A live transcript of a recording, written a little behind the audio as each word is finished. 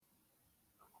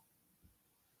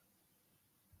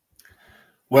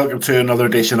Welcome to another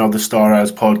edition of the Star Hours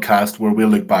podcast, where we'll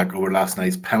look back over last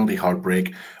night's penalty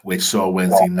heartbreak, which saw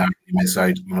Wednesday narrowly miss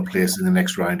out on a place in the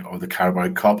next round of the Carabao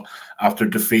Cup after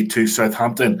defeat to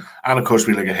Southampton. And of course,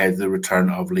 we look ahead to the return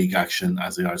of league action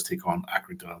as the Irish take on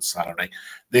Accrington on Saturday.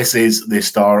 This is the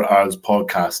Star Hours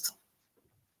podcast.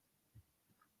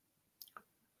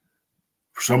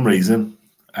 For some reason,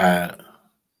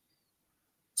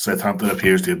 Southampton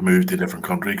appears to have moved to a different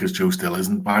country because Joe still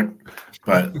isn't back,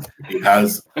 but he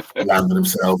has landed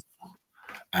himself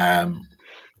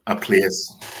a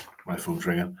place. My phone's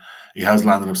ringing. He has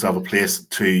landed himself a place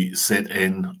to sit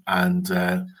in and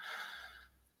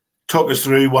talk us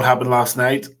through what happened last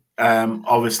night.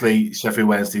 Obviously, Sheffield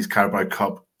Wednesday's Carabao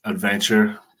Cup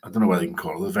adventure. I don't know whether you can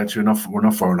call it adventure enough. We're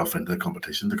not far enough into the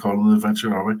competition to call it an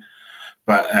adventure, are we?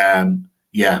 But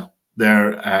yeah.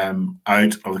 They're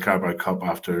out of the Carabao Cup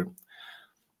after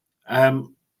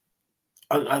an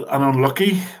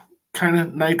unlucky kind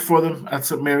of night for them at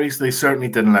St Mary's. They certainly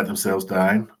didn't let themselves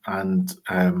down. And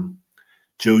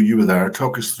Joe, you were there.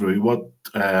 Talk us through what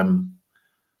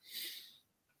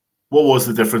was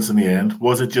the difference in the end?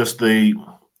 Was it just the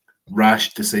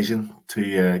rash decision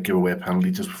to give away a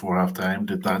penalty just before half-time?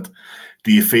 Do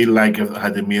you feel like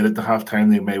had they made it to half-time,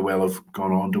 they may well have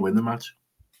gone on to win the match?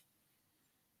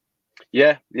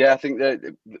 Yeah. I think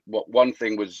that one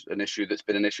thing was an issue that's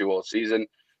been an issue all season.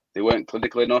 They weren't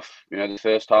clinical enough. The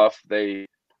first half, I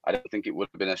don't think it would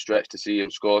have been a stretch to see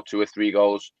them score 2 or 3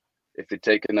 goals. If they'd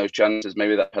taken those chances,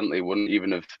 maybe that penalty wouldn't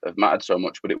even have mattered so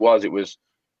much. But it was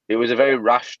a very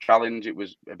rash challenge. It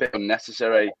was a bit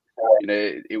unnecessary.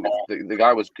 The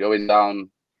guy was going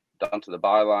down to the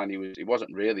byline. He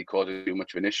wasn't really causing too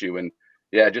much of an issue. And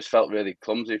yeah, it just felt really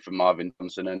clumsy from Marvin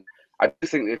Johnson. And I do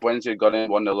think that if Wednesday had gone in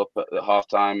 1-0 up at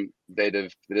half-time, they'd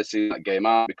have seen that game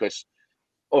out, because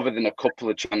other than a couple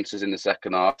of chances in the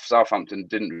second half, Southampton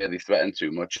didn't really threaten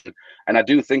too much. And I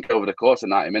do think over the course of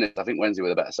 90 minutes, I think Wednesday were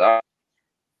the better side.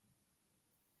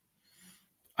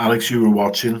 Alex, you were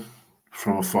watching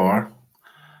from afar.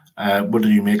 What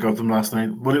did you make of them last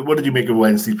night? What did you make of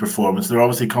Wednesday's performance? They're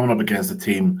obviously coming up against a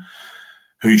team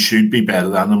who should be better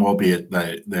than them, albeit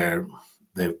they've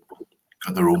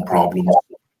got their own problems.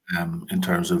 In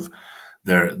terms of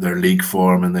their league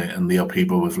form and the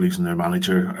upheaval with losing their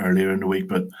manager earlier in the week.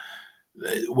 But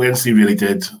Wednesday really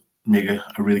did make a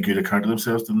really good account of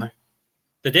themselves, didn't they?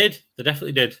 They did. They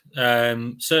definitely did.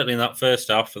 Certainly in that first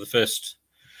half, for the first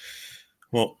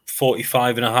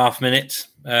 45 and a half minutes.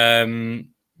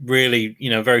 Really,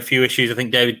 very few issues. I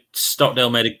think David Stockdale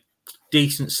made a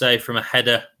decent save from a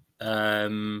header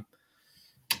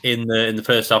in the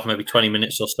first half, maybe 20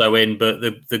 minutes or so in, but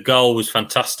the goal was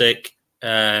fantastic.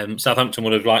 Southampton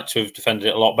would have liked to have defended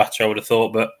it a lot better, I would have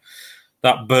thought, but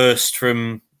that burst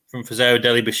from Fazeo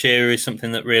Dele-Bashiru is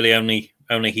something that really only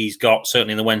he's got,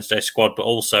 certainly in the Wednesday squad, but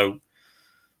also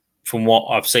from what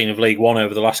I've seen of League One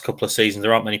over the last couple of seasons,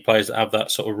 there aren't many players that have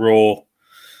that sort of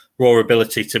raw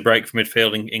ability to break from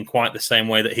midfield in quite the same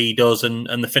way that he does. And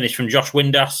the finish from Josh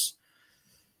Windass,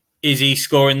 is he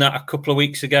scoring that a couple of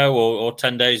weeks ago or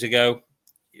 10 days ago?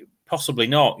 Possibly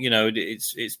not. It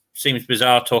seems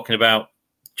bizarre talking about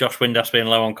Josh Windass being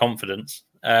low on confidence.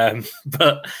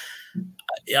 But,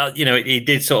 he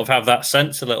did sort of have that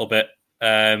sense a little bit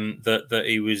that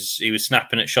he was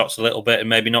snapping at shots a little bit and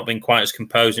maybe not being quite as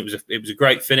composed. It was a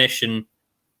great finish. And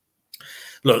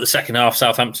look, the second half,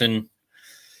 Southampton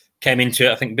came into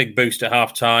it, I think, big boost at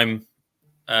half time.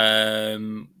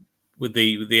 With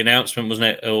the announcement,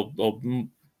 wasn't it, or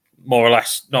more or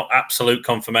less not absolute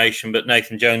confirmation, but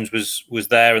Nathan Jones was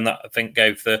there, and that I think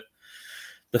gave the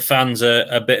fans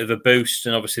a bit of a boost,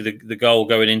 and obviously the goal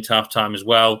going into half time as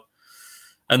well.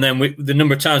 And then the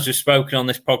number of times we've spoken on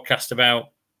this podcast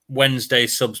about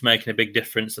Wednesday's subs making a big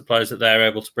difference, the players that they're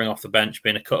able to bring off the bench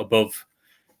being a cut above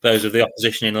those of the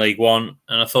opposition in League One,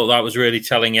 and I thought that was really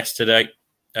telling yesterday.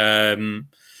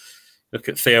 Look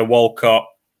at Theo Walcott,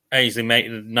 Ainsley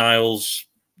Maitland-Niles,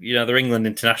 they're England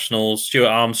internationals, Stuart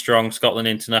Armstrong, Scotland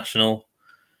international.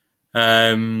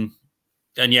 And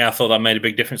yeah, I thought that made a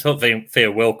big difference. I thought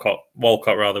Theo Walcott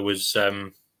was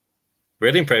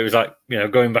really impressive. It was like,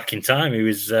 going back in time. He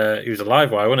was a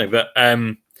live wire, wasn't he? But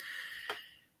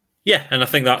yeah, and I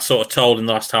think that sort of told in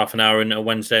the last half an hour, and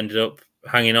Wednesday ended up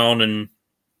hanging on, and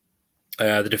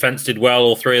the defence did well,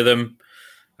 all 3 of them.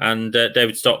 And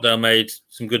David Stockdale made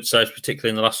some good saves,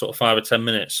 particularly in the last sort of 5 or 10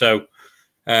 minutes. So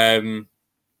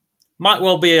might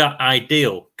well be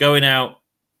ideal going out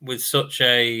with such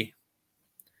a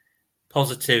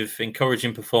positive,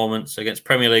 encouraging performance against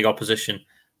Premier League opposition,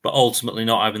 but ultimately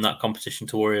not having that competition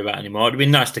to worry about anymore. It'd be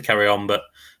nice to carry on, but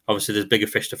obviously there's bigger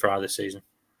fish to fry this season.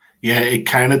 Yeah, it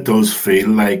kind of does feel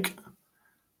like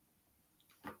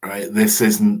right, this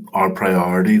isn't our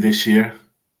priority this year,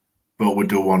 but we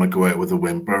don't want to go out with a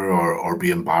whimper or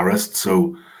be embarrassed.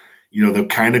 So, they've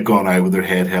kind of gone out with their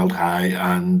head held high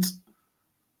and,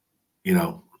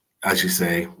 as you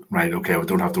say, right, okay, we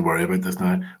don't have to worry about this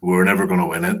now. We're never going to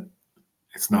win it.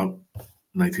 It's not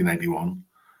 1991.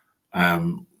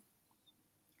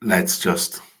 Let's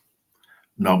just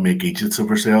not make idiots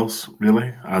of ourselves,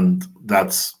 really. And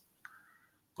that's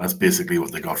basically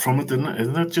what they got from it, isn't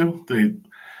it, Joe?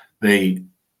 They've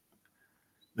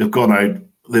gone out.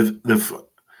 They've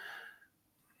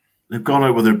gone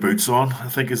out with their boots on, I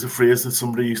think is a phrase that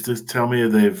somebody used to tell me.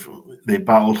 They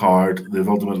battled hard. They've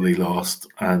ultimately lost,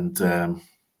 and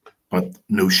but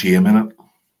no shame in it.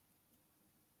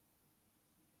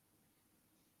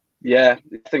 Yeah,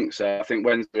 I think so. I think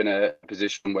when they're in a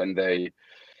position when they,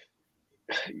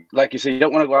 like you say, you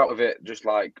don't want to go out with it just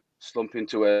like slump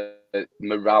into a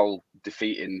morale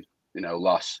defeating,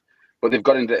 loss. But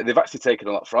they've actually taken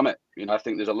a lot from it. I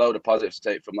think there's a load of positives to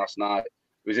take from last night.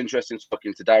 It was interesting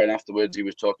talking to Darren afterwards. He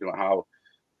was talking about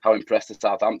how impressed the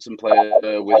Southampton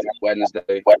player with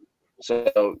Wednesday.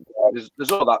 So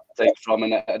there's all that to take from,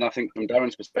 and I think from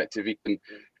Darren's perspective, he can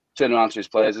turn around to his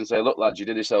players and say, "Look, lads, you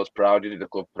did yourselves proud. You did the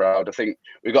club proud." I think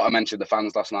we got to mention the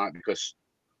fans last night, because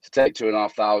to take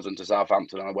 2,500 to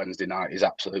Southampton on a Wednesday night is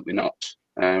absolutely nuts.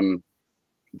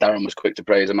 Darren was quick to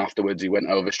praise him afterwards. He went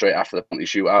over straight after the penalty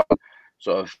shootout,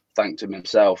 sort of thanked him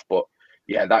himself. But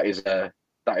yeah,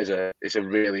 it's a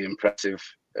really impressive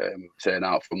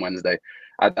turnout from Wednesday.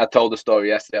 I told the story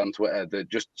yesterday on Twitter that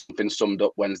just something summed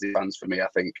up Wednesday fans for me. I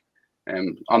think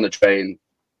on the train,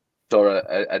 saw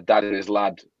a dad and his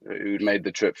lad who'd made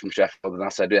the trip from Sheffield, and I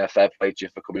said, "Yeah, fair play to you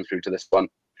for coming through to this one."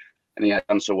 And the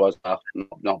answer was,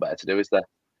 "Not better to do, is there?"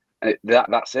 And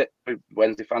that's it.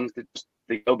 Wednesday fans,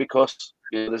 they go because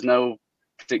there's no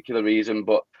particular reason,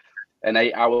 but an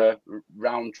 8-hour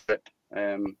round trip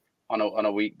on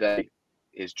a weekday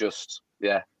is just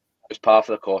it's par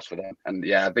for the course for them. And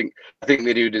I think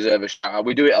they do deserve a shout out.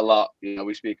 We do it a lot,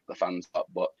 we speak to the fans up,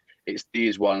 but it's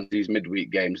these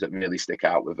midweek games that really stick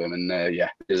out with them, and they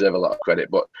deserve a lot of credit.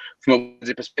 But from a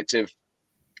Wednesday perspective,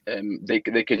 they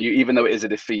can, even though it is a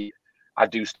defeat, I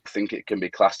do think it can be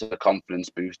classed as a confidence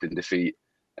boosting defeat.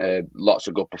 Lots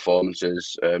of good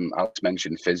performances. Alex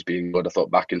mentioned Fizz being good. I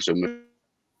thought back in some.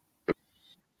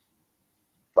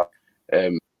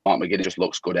 Mark McGuinness just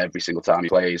looks good every single time he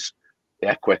plays.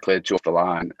 Quickly to off the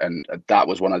line, and that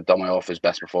was one of Dom Iorfa's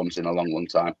best performances in a long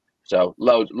time. So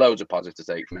loads of positives to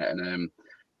take from it, and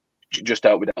just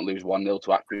hope we don't lose 1-0 to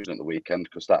Accrington at the weekend,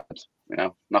 because that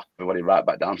knock everybody right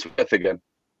back down to earth again.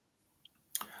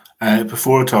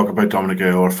 Before I talk about Dominic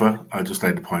Iorfa, I'd just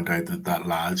like to point out that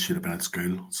lad should have been at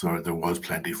school, so there was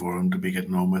plenty for him to be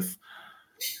getting on with.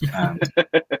 No,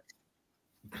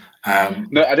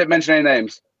 I didn't mention any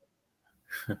names.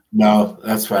 No,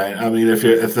 that's fine. I mean, if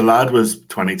the lad was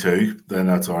 22, then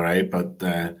that's all right. But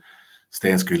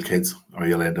stay in school, kids, or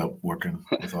you'll end up working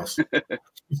with us.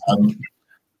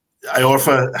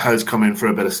 Iorfa has come in for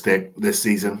a bit of stick this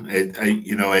season. It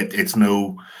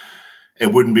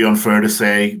wouldn't be unfair to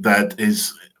say that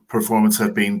his performance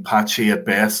have been patchy at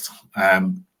best.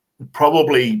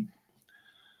 Probably,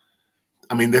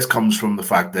 I mean, this comes from the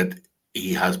fact that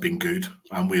he has been good,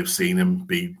 and we have seen him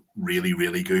be really,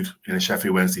 really good in a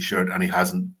Sheffield Wednesday shirt, and he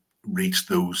hasn't reached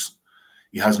those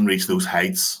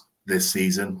heights this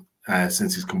season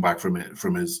since he's come back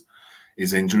from his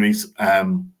injuries.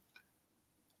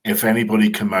 If anybody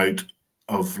come out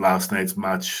of last night's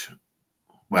match,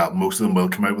 well, most of them will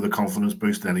come out with a confidence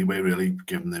boost anyway, really,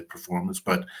 given the performance.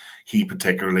 But he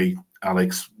particularly,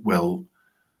 Alex, will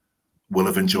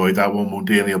have enjoyed that one, won't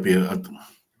he? And he'll be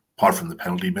apart from the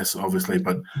penalty miss, obviously,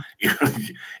 but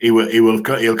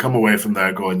he'll come away from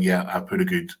there going, "Yeah, I've put a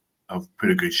good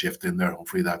shift in there.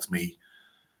 Hopefully, that's me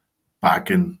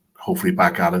back, and hopefully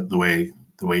back at it the way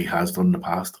he has done in the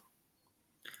past."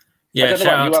 Yeah, I don't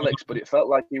know about you, Alex, but it felt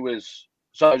like he was.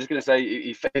 So I was just going to say,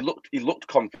 he looked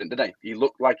confident, didn't he? He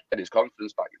looked like he had his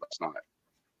confidence back last night.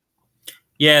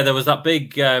 Yeah, there was that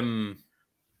big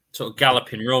sort of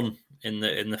galloping run in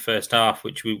the first half,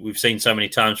 which we've seen so many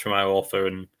times from Iorfa,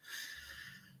 and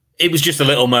it was just a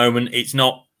little moment. It's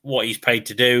not what he's paid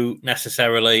to do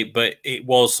necessarily, but it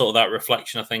was sort of that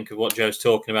reflection, I think, of what Joe's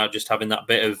talking about, just having that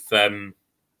bit of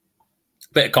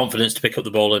confidence to pick up the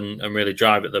ball and really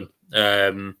drive at them.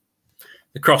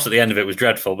 The cross at the end of it was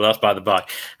dreadful, but that's by the by.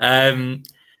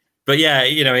 But yeah,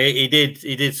 he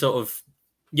did sort of,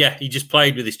 he just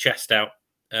played with his chest out.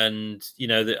 And,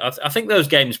 I think those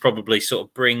games probably sort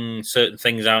of bring certain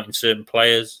things out in certain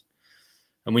players.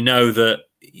 And we know that,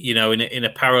 in a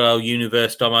parallel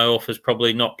universe, Dom Iorfa's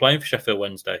probably not playing for Sheffield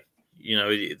Wednesday.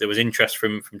 there was interest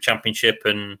from Championship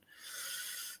and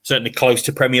certainly close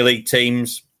to Premier League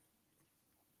teams.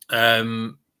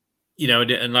 And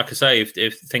like I say,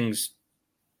 if things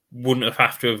wouldn't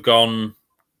have to have gone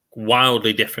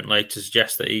wildly differently to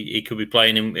suggest that he could be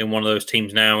playing in one of those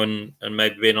teams now and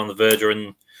maybe being on the verge or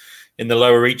in the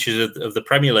lower reaches of the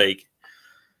Premier League.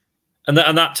 And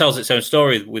that tells its own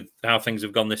story with how things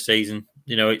have gone this season.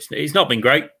 It's not been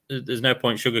great. There's no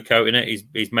point sugarcoating it.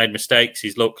 He's made mistakes.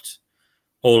 He's looked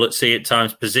all at sea at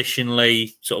times,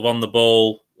 positionally, sort of on the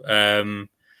ball.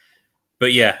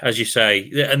 But yeah, as you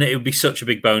say, and it would be such a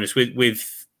big bonus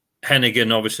with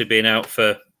Hennigan obviously being out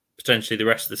for potentially the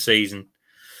rest of the season.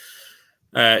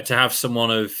 To have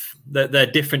someone of they're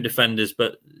different defenders,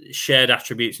 but shared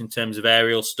attributes in terms of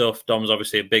aerial stuff. Dom's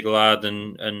obviously a big lad,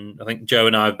 and I think Joe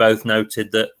and I have both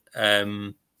noted that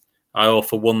I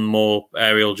offer one more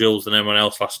aerial duels than anyone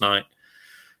else last night.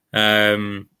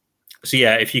 So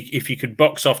yeah, if you could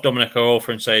box off Dominic Iorfa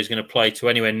and say he's going to play to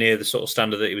anywhere near the sort of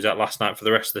standard that he was at last night for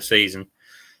the rest of the season,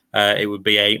 it would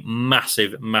be a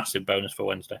massive, massive bonus for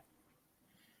Wednesday.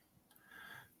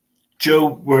 Joe,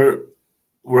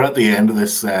 we're at the end of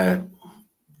this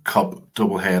cup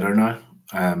doubleheader now.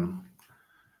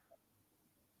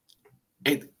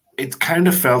 It kind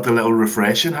of felt a little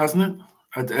refreshing, hasn't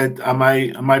it? Am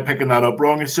I picking that up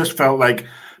wrong? It's just felt like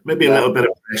maybe a little bit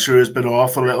of pressure has been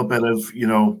off, a little bit of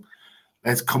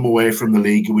let's come away from the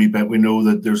league a wee bit. We know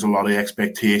that there's a lot of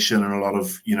expectation and a lot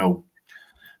of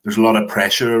there's a lot of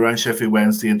pressure around Sheffield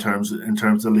Wednesday in terms of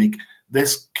the league.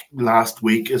 This last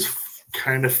week has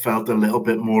kind of felt a little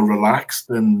bit more relaxed,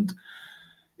 and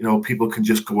people can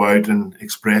just go out and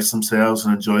express themselves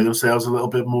and enjoy themselves a little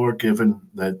bit more, given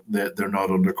that they're not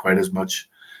under quite as much,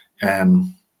 not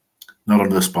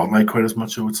under the spotlight quite as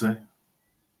much, I would say.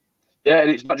 Yeah,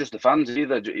 and it's not just the fans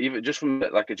either. Even just from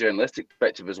like a journalistic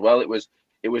perspective as well, it was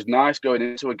nice going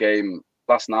into a game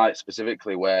last night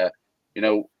specifically where,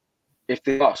 if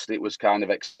they lost, it was kind of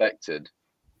expected,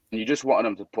 and you just wanted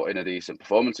them to put in a decent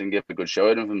performance and give a good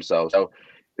showing of themselves. So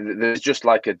there's just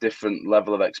like a different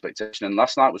level of expectation. And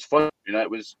last night was fun. They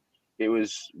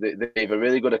gave a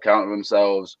really good account of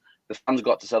themselves. The fans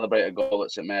got to celebrate a goal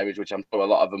at St Mary's, which I'm sure a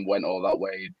lot of them went all that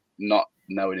way, not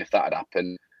knowing if that had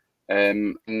happened.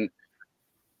 And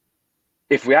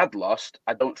if we had lost,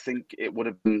 I don't think it would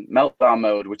have been meltdown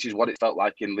mode, which is what it felt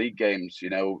like in league games.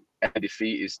 Any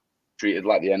defeat is treated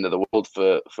like the end of the world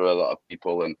for a lot of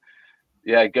people. And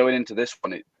yeah, going into this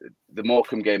one, the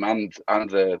Morecambe game and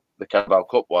the Carabao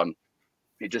Cup one,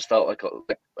 it just felt like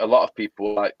a lot of people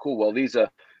were like, cool, well, these are,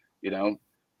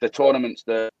 the tournaments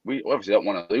that we obviously don't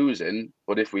want to lose in,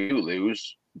 but if we do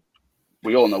lose,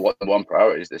 we all know what the one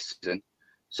priority is this season.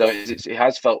 So it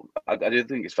has felt, I do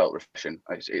think it's felt refreshing.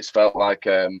 It's felt like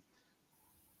a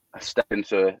step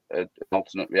into an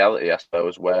alternate reality, I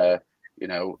suppose, where,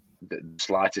 the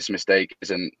slightest mistake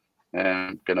isn't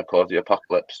going to cause the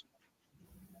apocalypse.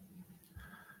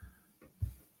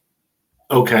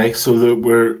 Okay, so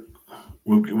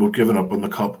we've given up on the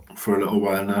cup for a little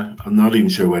while now. I'm not even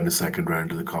sure when the second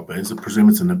round of the cup is. I presume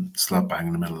it's in the slap bang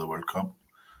in the middle of the World Cup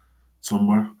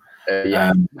somewhere.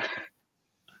 Yeah.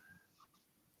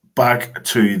 Back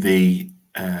to the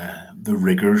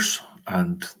rigours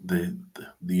and the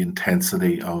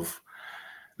intensity of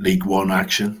League One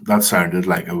action. That sounded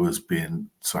like I was being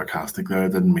sarcastic there. I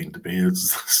didn't mean to be.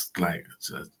 It's just like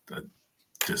it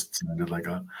just sounded like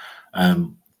that.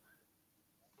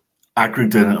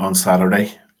 Accrington on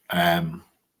Saturday.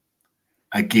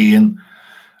 Again,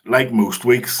 like most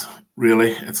weeks,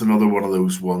 really, it's another one of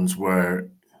those ones where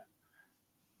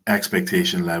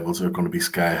expectation levels are going to be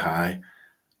sky high.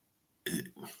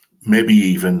 Maybe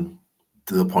even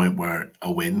to the point where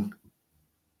a win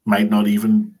might not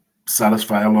even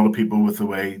satisfy a lot of people with the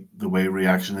way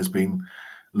reaction has been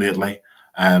lately.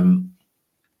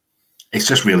 It's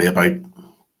just really about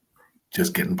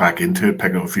just getting back into it,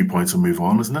 pick up a few points and move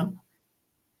on, isn't it?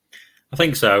 I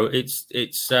think so.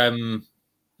 It's one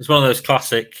of those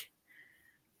classic,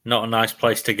 not a nice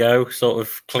place to go, sort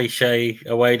of cliche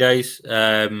away days.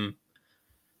 I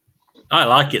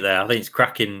like it there. I think it's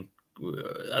cracking.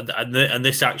 And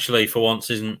this actually, for once,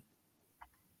 isn't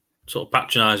sort of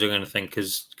patronising or anything,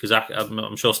 because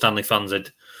I'm sure Stanley fans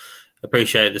would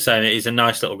appreciate the same. It is a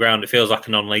nice little ground. It feels like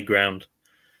a non-league ground.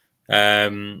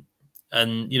 And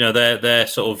they're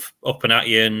sort of up and at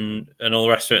you and all the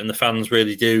rest of it, and the fans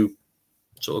really do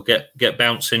sort of get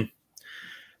bouncing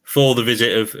for the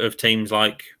visit of teams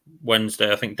like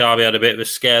Wednesday. I think Derby had a bit of a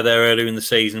scare there earlier in the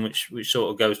season, which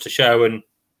sort of goes to show. And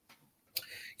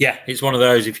yeah, it's one of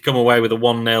those, if you come away with a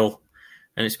 1-0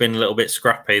 and it's been a little bit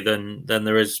scrappy, then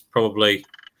there is probably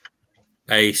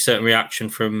a certain reaction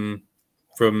from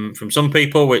from some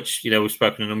people, which we've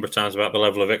spoken a number of times about the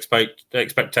level of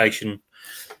expectation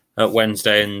at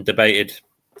Wednesday and debated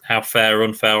how fair or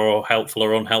unfair or helpful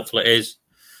or unhelpful it is.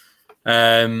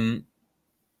 But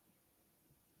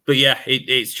yeah,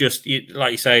 it's just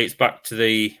like you say, it's back to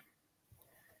the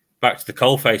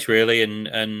coalface really,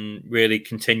 and really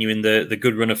continuing the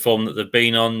good run of form that they've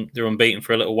been on. They're unbeaten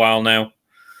for a little while now.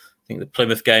 I think the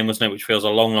Plymouth game, wasn't it, which feels a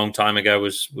long, long time ago,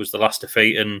 was the last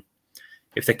defeat. And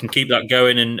if they can keep that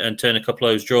going and turn a couple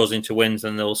of those draws into wins,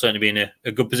 then they'll certainly be in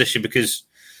a good position, because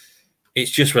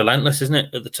it's just relentless, isn't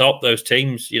it, at the top, those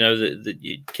teams? That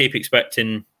you keep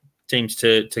expecting teams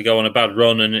to go on a bad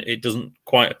run, and it doesn't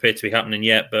quite appear to be happening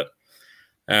yet. But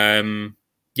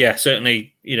yeah,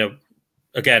 certainly,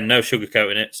 again, no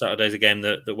sugarcoating it. Saturday's a game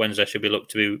that Wednesday should be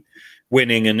looked to be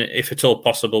winning, and if at all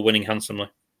possible, winning handsomely.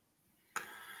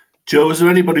 Joe, is there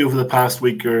anybody over the past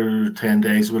week or 10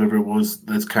 days, whatever it was,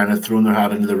 that's kind of thrown their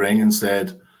hat into the ring and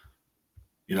said,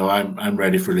 I'm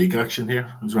ready for league action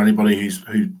here? Is there anybody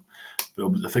who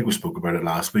I think we spoke about it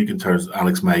last week in terms of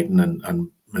Alex Maiden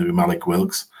and maybe Malik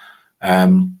Wilkes?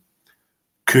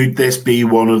 Could this be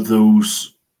one of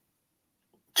those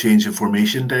change of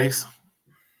formation days?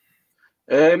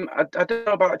 I don't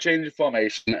know about a change of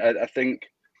formation. I think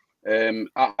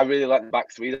I really like the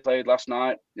back three that played last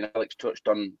night. Alex touched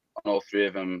on all three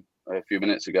of them a few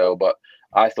minutes ago, but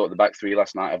I thought the back three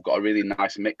last night have got a really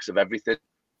nice mix of everything.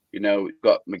 You've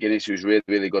got McGuinness, who's really,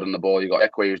 really good on the ball. You've got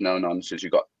Ekwe, who's no nonsense.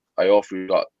 You've got Iofu, who's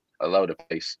got a load of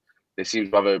pace. They seem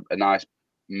to have a nice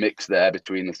mix there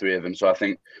between the three of them. So I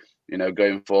think,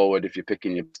 going forward, if you're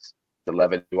picking your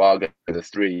 11, you are going to the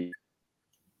three,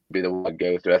 be the one I'd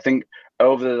go through. I think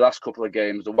over the last couple of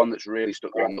games, the one that's really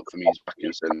stuck around for me is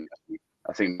Backinson.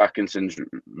 I think Backinson's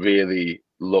really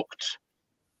looked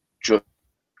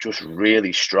just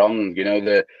really strong.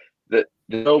 There's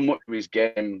so much of his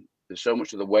game. There's so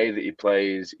much of the way that he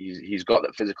plays. He's got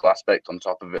that physical aspect on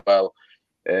top of it well,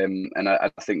 and I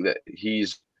think that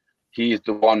he's the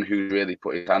one who's really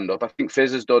put his hand up. I think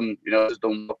Fizz has done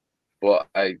well, but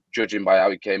judging by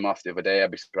how he came off the other day, I'd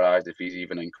be surprised if he's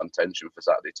even in contention for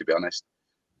Saturday, to be honest.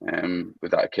 With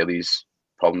that Achilles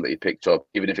problem that he picked up,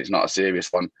 even if it's not a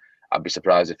serious one, I'd be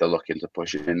surprised if they're looking to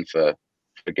push him in for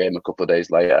a game a couple of days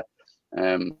later.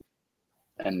 And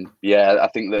yeah, I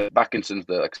think that Backinson's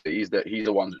he's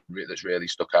the one that's really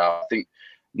stuck out. I think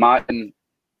Martin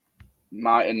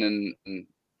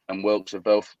and Wilkes have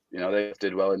both, they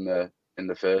did well in the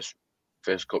first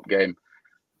cup game,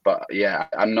 but yeah,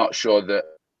 I'm not sure that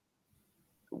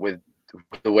with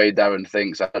the way Darren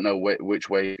thinks, I don't know which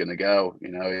way he's going to go.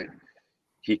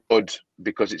 He could,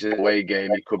 because it's a away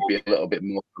game, he could be a little bit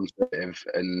more conservative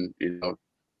and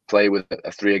play with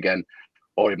a three again,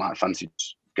 or he might fancy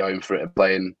going for it and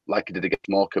playing like he did against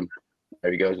Morecambe.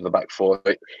 There he goes with the back four.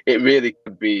 It really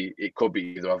could be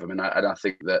either of them, and I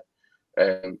think that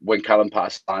when Callum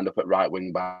Pass signed up at right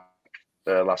wing back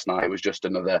last night, it was just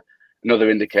another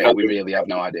indicator we really have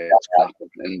no idea what's going to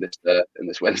happen in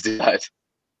this Wednesday night.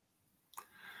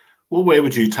 What way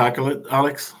would you tackle it,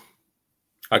 Alex?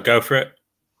 I'd go for it.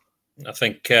 I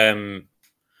think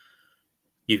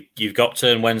you've got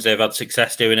to, and Wednesday have had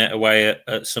success doing it away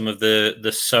at some of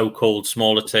the so-called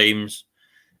smaller teams,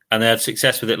 and they had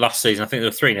success with it last season. I think they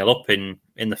were 3-0 up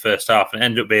in the first half, and it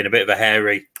ended up being a bit of a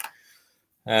hairy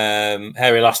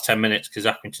last 10 minutes because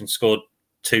Accrington scored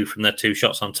 2 from their 2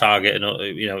 shots on target, and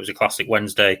it was a classic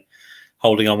Wednesday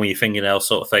holding on with your fingernails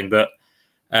sort of thing. But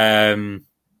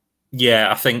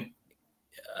yeah, I think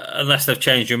unless they've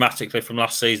changed dramatically from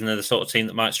last season, they're the sort of team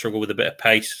that might struggle with a bit of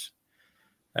pace.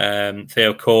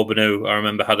 Theo Corbin, who I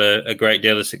remember had a great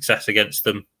deal of success against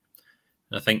them,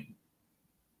 and I think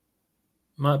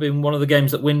might have been one of the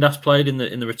games that Windass played in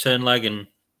the return leg, and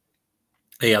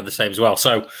he had the same as well.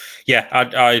 So yeah,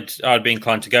 I'd be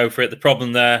inclined to go for it. The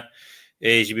problem there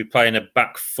is you'd be playing a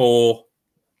back four,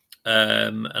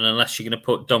 and unless you're going to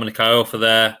put Dominic Iofa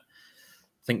there,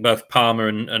 I think both Palmer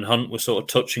and Hunt were sort of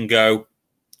touch and go.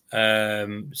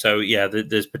 So yeah,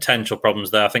 there's potential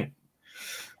problems there. I think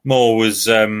Moore was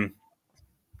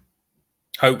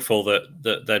hopeful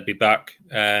that they'd be back,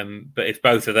 but if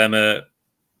both of them are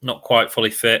not quite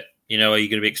fully fit, are you going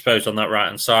to be exposed on that right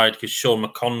hand side? Because Sean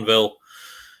McConville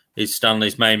is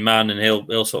Stanley's main man, and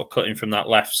he'll sort of cut in from that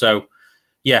left. So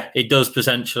yeah, it does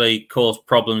potentially cause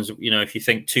problems, if you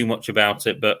think too much about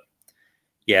it. But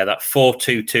yeah, that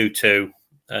 4-2-2-2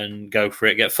 and go for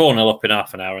it. Get 4-0 up in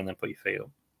half an hour and then put your feet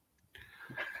up.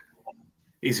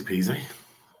 Easy peasy.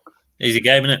 Easy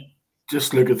game, isn't it?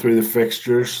 Just looking through the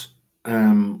fixtures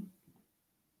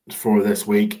for this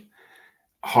week,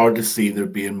 hard to see there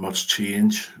being much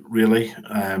change, really.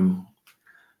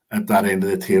 at that end of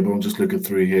the table. I'm just looking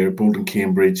through here. Bolton,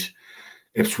 Cambridge,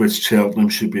 Ipswich, Cheltenham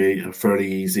should be a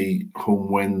fairly easy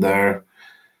home win there.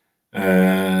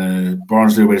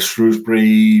 Barnsley away to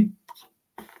Shrewsbury.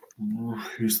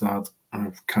 Who's that?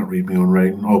 I can't read my own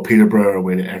writing. Oh, Peterborough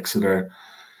away to Exeter.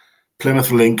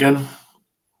 Plymouth, Lincoln.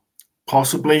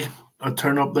 Possibly a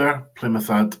turn up there. Plymouth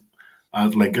at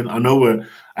Lincoln.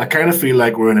 I kind of feel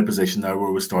like we're in a position now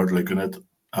where we start looking at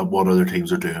what other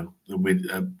teams are doing. We,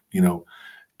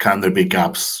 can there be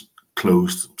gaps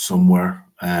closed somewhere?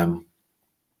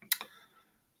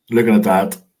 Looking at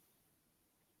that,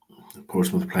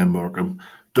 Portsmouth playing Morecambe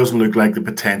doesn't look like the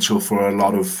potential for a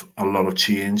lot of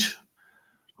change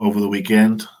over the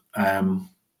weekend.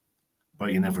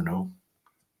 But you never know.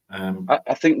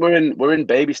 I think we're in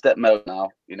baby step mode now.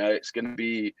 It's going to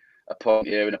be a point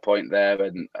here and a point there,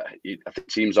 and I think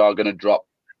teams are going to drop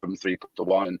from 3 to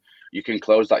 1, and you can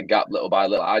close that gap little by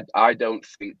little. I don't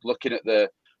think, looking at the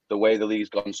way the league's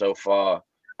gone so far,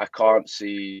 I can't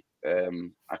see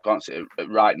it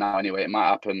right now. Anyway, it might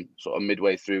happen sort of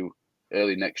midway through,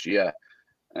 early next year.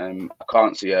 I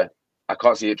can't see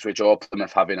Ipswich or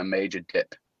Plymouth having a major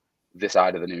dip this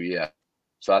side of the new year.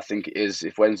 So I think it is,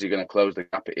 if Wednesday going to close the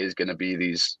gap, it is going to be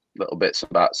these little bits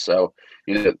and bats. So,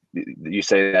 you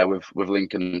say there with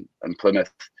Lincoln and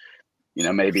Plymouth,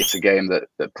 maybe it's a game that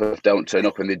Plymouth don't turn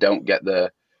up and they don't get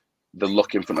the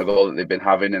luck in front of goal that they've been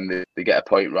having, and they get a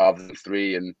point rather than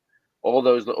 3, and all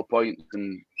those little points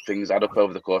and things add up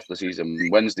over the course of the season.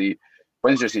 Wednesday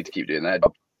just need to keep doing their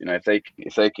job.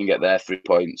 If they can get their 3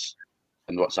 points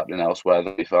and what's happening elsewhere,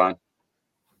 they'll be fine.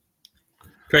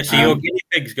 Chris, are your guinea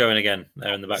pigs going again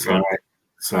there in the background?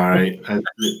 Sorry.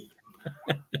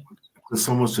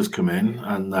 Someone's just come in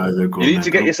and now they're going. You need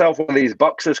to get yourself one of these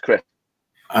boxes, Chris.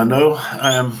 I know.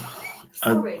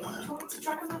 Sorry.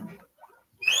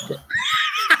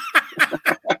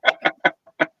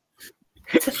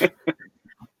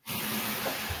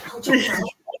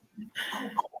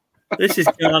 This is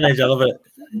carnage. I love it.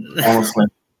 Honestly.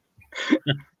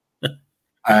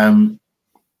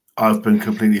 I've been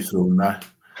completely thrown now.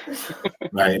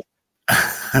 Right.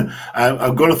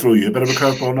 I'm going to throw you a bit of a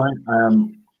curveball now.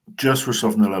 Just for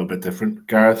something a little bit different.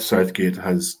 Gareth Southgate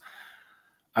has,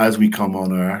 as we come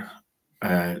on air,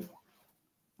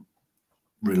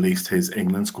 released his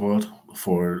England squad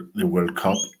for the World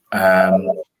Cup.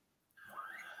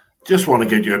 Just want to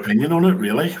get your opinion on it,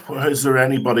 really. Is there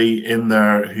anybody in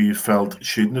there who you felt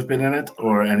shouldn't have been in it,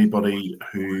 or anybody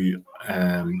who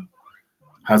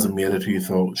hasn't made it who you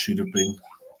thought should have been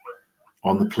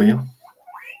on the plane?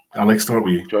 Alex, start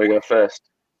with you. Do you want to go first?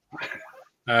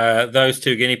 Those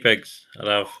 2 guinea pigs I'd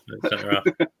have.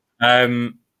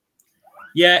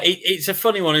 Yeah, it's a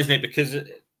funny one, isn't it? Because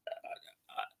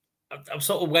I'm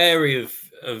sort of wary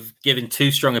of giving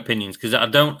too strong opinions because I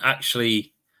don't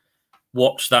actually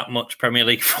watch that much Premier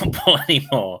League football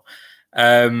anymore.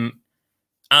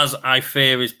 As I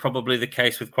fear is probably the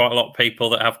case with quite a lot of people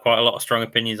that have quite a lot of strong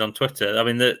opinions on Twitter. I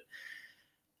mean,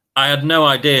 I had no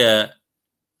idea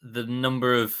the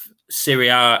number of Serie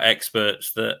A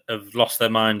experts that have lost their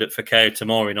mind at Fikayo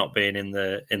Tomori not being in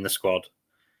the squad.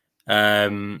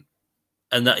 And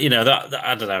that, that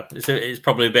I don't know. It's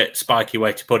probably a bit spiky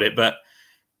way to put it, but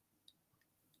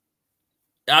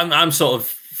I'm sort of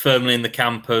firmly in the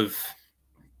camp of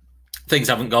things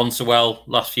haven't gone so well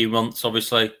last few months,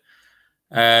 obviously,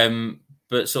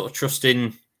 but sort of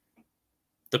trusting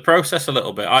the process a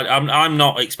little bit. I'm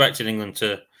not expecting England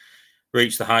to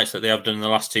reach the heights that they have done in the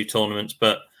last 2 tournaments,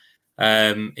 but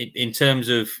in terms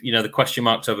of the question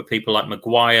marks over people like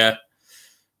Maguire,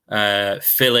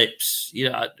 Phillips,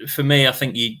 for me, I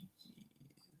think you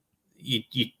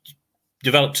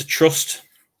developed a trust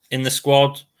in the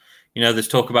squad. There's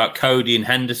talk about Cody and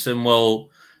Henderson. Well,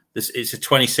 it's a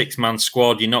 26-man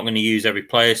squad. You're not going to use every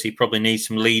player, so you probably need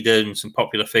some leader and some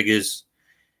popular figures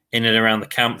in and around the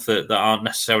camp that aren't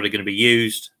necessarily going to be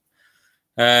used.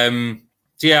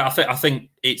 So yeah, I think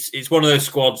it's one of those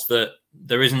squads that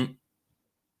there isn't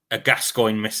a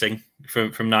Gascoigne missing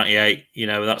from 98,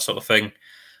 that sort of thing.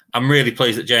 I'm really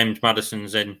pleased that James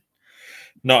Maddison's in,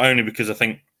 not only because I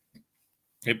think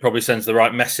it probably sends the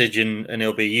right message and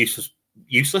he'll be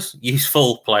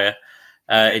useful player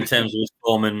in terms of his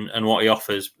form and what he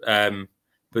offers,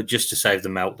 but just to save the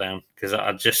meltdown, because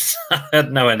I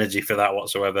had no energy for that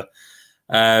whatsoever.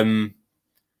 And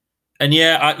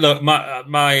yeah, look,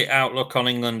 my outlook on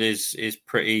England is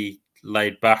pretty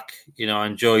laid back. I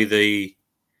enjoy the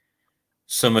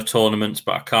summer tournaments,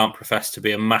 but I can't profess to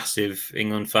be a massive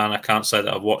England fan. I can't say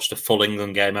that I've watched a full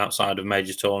England game outside of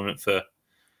major tournament for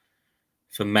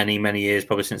many, many years,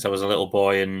 probably since I was a little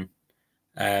boy, and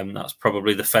that's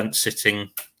probably the fence-sitting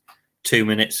 2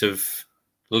 minutes of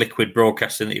liquid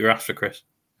broadcasting that you're after, Chris?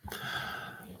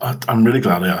 I'm really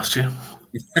glad I asked you.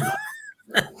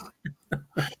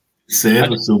 Say it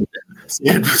with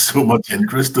so much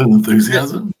interest and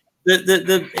enthusiasm.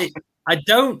 I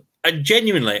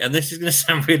genuinely, and this is going to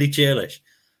sound really churlish,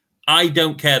 I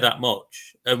don't care that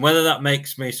much. And whether that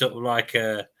makes me sort of like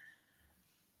treachery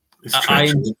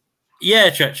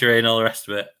and all the rest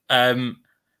of it.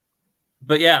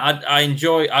 But yeah,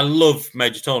 I love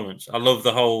major tournaments. I love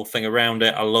the whole thing around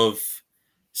it. I love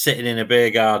sitting in a beer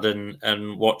garden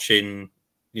and watching,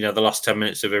 the last 10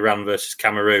 minutes of Iran versus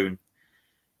Cameroon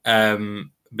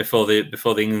before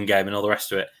the England game and all the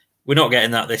rest of it. We're not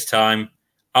getting that this time.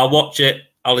 I'll watch it.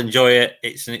 I'll enjoy it.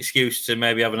 It's an excuse to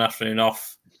maybe have an afternoon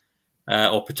off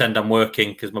or pretend I'm working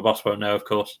because my boss won't know, of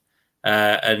course,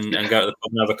 and go to the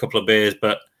pub and have a couple of beers.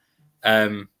 But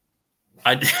I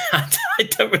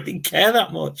don't really care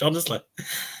that much, honestly.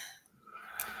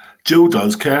 Joe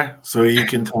does care, so you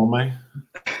can tell me.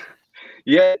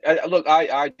 Yeah, look,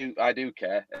 I do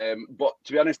care. But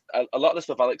to be honest, a lot of the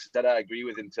stuff Alex said, I agree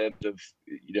with in terms of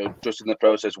just in the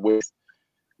process with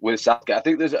Southgate. I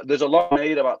think there's a lot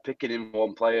made about picking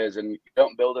informed players, and you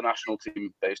don't build a national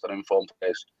team based on informed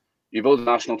players. You build a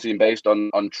national team based on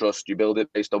trust. You build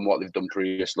it based on what they've done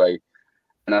previously,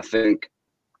 and I think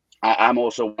I'm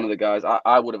also one of the guys.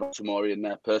 I would have had Tomori in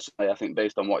there personally. I think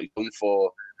based on what he's done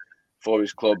for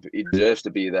his club, he deserves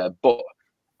to be there. But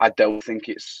I don't think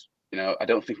it's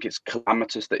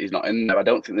calamitous that he's not in there. I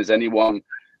don't think there's anyone,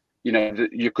 that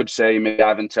you could say maybe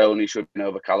Ivan Toney should have been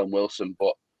over Callum Wilson,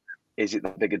 but is it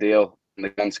that big a deal in the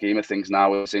grand scheme of things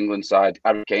now with this England side?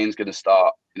 Harry Kane's going to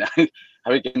start.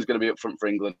 Harry Kane's going to be up front for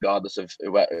England regardless of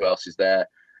who else is there.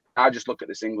 I just look at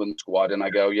this England squad and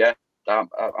I go, yeah,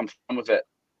 I'm fine with it.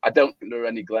 I don't think there are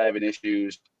any glaring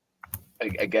issues.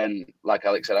 Again, like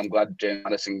Alex said, I'm glad James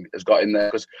Maddison has got in there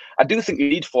because I do think you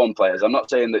need form players. I'm not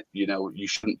saying that you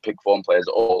shouldn't pick form players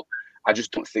at all. I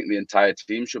just don't think the entire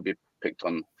team should be picked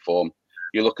on form.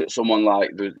 You look at someone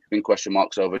like there's been question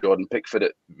marks over Jordan Pickford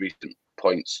at recent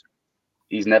points.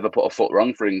 He's never put a foot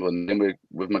wrong for England. And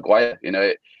with Maguire,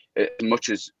 as much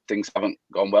as things haven't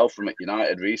gone well from at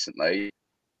United recently,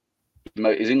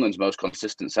 he's England's most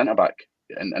consistent centre back,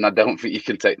 and I don't think you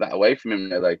can take that away from him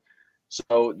really.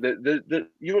 So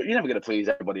you're never going to please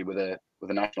everybody with a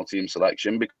national team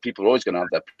selection because people are always going to have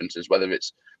their preferences, whether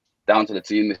it's down to the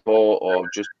team they support or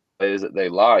just players that they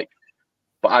like.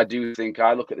 But I do think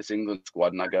I look at this England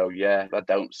squad and I go, yeah, I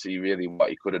don't see really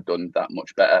what he could have done that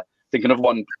much better. Thinking of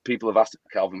one people have asked,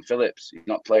 Calvin Phillips. He's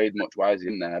not played much. Why is he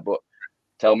in there? But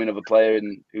tell me another player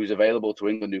who's available to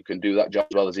England who can do that job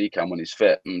as well as he can when he's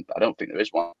fit. And I don't think there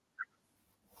is one.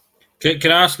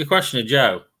 Can I ask a question of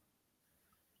Joe?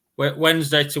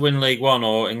 Wednesday to win League One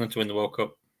or England to win the World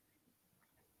Cup?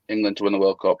 England to win the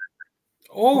World Cup.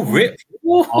 Oh, Rip.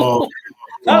 Oh,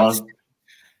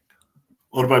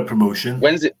 what about promotion?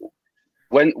 When's it?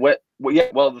 Well,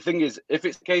 the thing is, if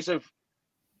it's a case of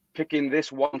picking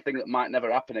this one thing that might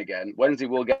never happen again, Wednesday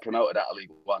will get promoted out of League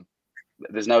One.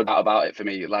 There's no doubt about it for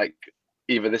me, like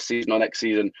either this season or next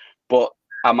season. But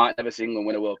I might never see England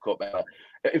win a World Cup ever.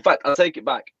 In fact, I'll take it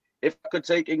back. If I could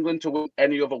take England to win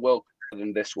any other World Cup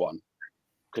than this one,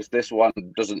 because this one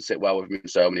doesn't sit well with me in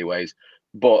so many ways,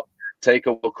 but take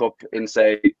a World Cup in,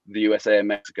 say, the USA and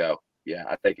Mexico, yeah,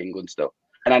 I'd take England still.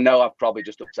 And I know I've probably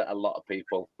just upset a lot of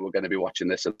people who are going to be watching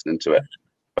this and listening to it.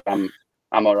 But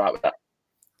I'm all right with that.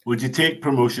 Would you take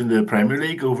promotion to the Premier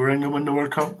League over England win the World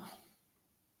Cup?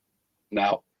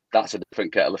 No, that's a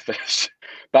different kettle of fish.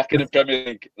 Back in the Premier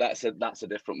League, that's a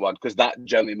different one because that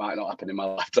generally might not happen in my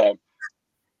lifetime.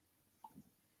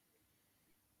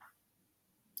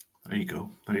 There you go.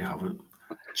 There you have it.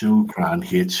 Joe Cran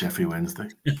hates Sheffield Wednesday.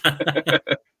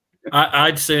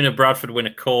 I'd sooner Bradford win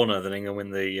a corner than England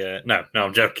win the. No,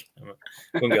 I'm joking. I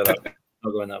wouldn't go that.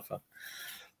 Not going that far.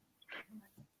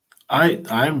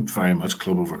 I'm very much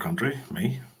club over country,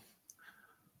 me.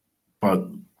 But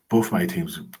both my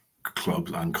teams,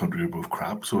 clubs and country, are both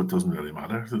crap, so it doesn't really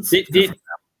matter. It's different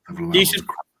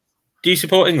do you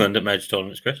support England at major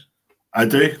tournaments, Chris? I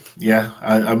do. Yeah,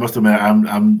 I must admit,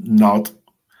 I'm not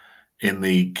in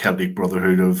the Celtic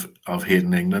Brotherhood of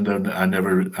hating England, and I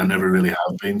never really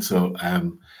have been. So,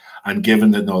 and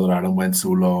given that Northern Ireland went so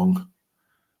long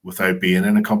without being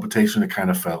in a competition, it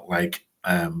kind of felt like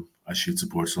I should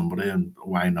support somebody, and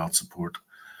why not support?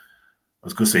 I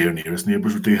was going to say our nearest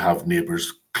neighbours. We do have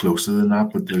neighbours closer than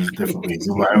that, but there's a different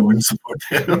reason why I wouldn't support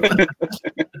them.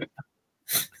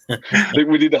 I think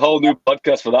we need a whole new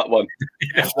podcast for that one.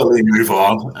 Definitely move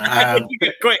on.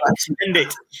 Quick, end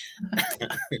it.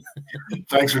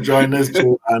 Thanks for joining us,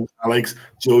 Joe and Alex.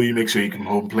 Joe, you make sure you come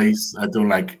home, please. I don't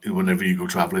like whenever you go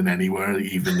traveling anywhere,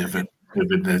 even if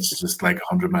it's just like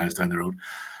 100 miles down the road.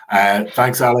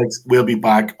 Thanks, Alex. We'll be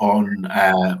back on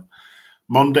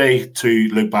Monday to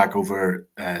look back over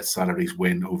Saturday's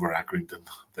win over Accrington.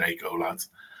 There you go, lads.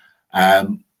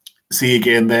 See you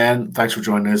again then. Thanks for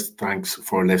joining us. Thanks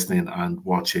for listening and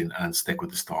watching, and stick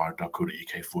with the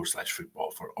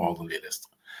star.co.uk/football for all the latest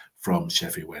from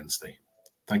Sheffield Wednesday.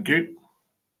 Thank you.